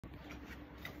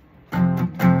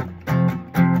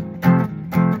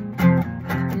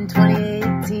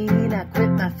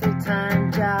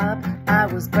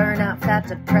was burnout, fat,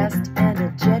 depressed, and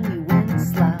a genuine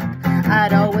slob.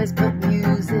 I'd always put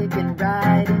music and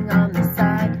writing on the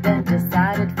side, then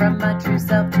decided from my true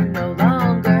self to no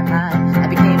longer hide. I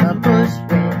became a bush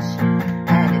witch,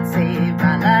 and it saved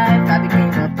my life. I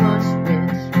became a bush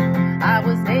witch. I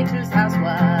was nature's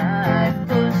housewife.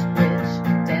 Bush witch,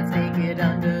 dance naked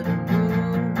under the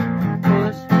moon.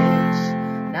 Bush witch,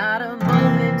 not a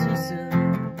moment too soon.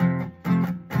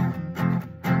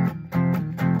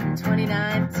 In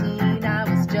 2019, I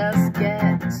was just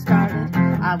getting started.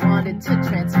 I wanted to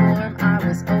transform, I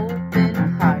was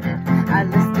open-hearted. I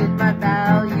listed my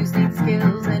values, needs,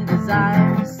 skills, and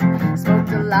desires.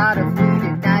 Smoked a lot of weed,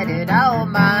 ignited all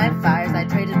my fires. I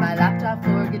traded my laptop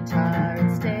for guitar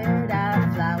and stared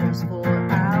at flowers for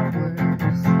hours.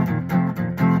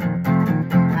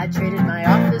 I traded my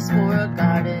office for a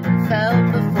garden and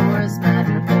felt the forest's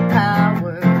magical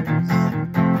powers.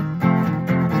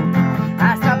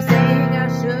 I stopped saying I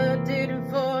should, didn't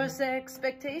force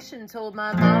expectation. Told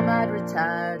my mom I'd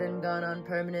retired and gone on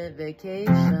permanent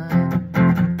vacation.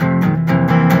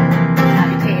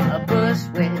 I became a bush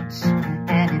witch,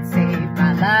 and it saved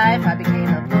my life. I became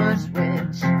a bush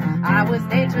witch. I was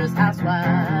nature's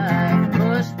housewife.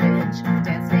 Bush witch,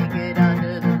 dance naked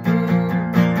under the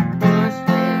moon. Bush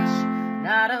witch,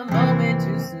 not a moment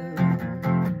too soon.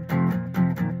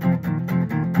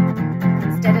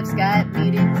 Instead of Skype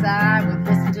meetings, I would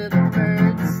listen to the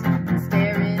birds and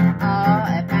stare in awe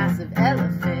at massive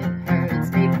elephant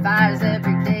herds. Made fires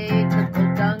every day, took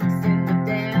cold dunks in the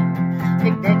dam,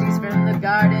 picked veggies from the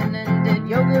garden and did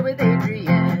yoga with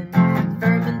Adrienne.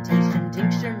 Fermentation,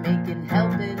 tincture making,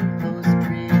 helping host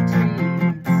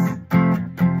retreats.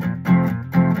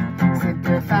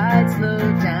 Simplified,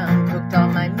 slowed down, cooked all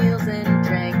my meals and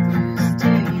drank loose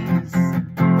teas.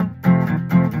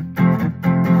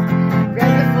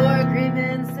 Read the 4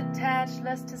 agreements, attached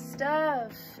less to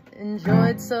stuff.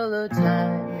 Enjoyed solo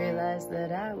time, realized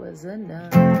that I was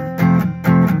enough. I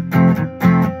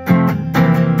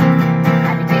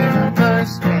became a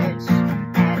bush witch,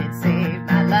 and it saved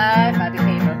my life. I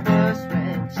became a bush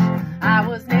witch. I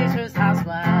was nature's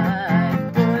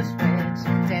housewife. Bush witch,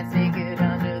 dance naked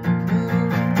under the moon.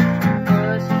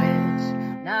 Bush witch,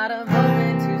 not a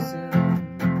moment too soon.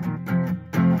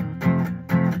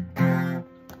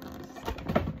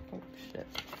 Oh shit.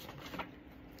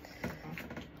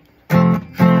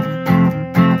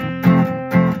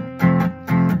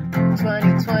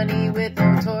 2020 with no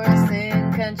tourists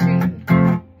in country.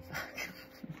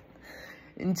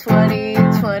 In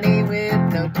 2020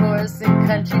 with no tourists in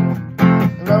country.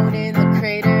 Alone in the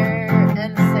crater.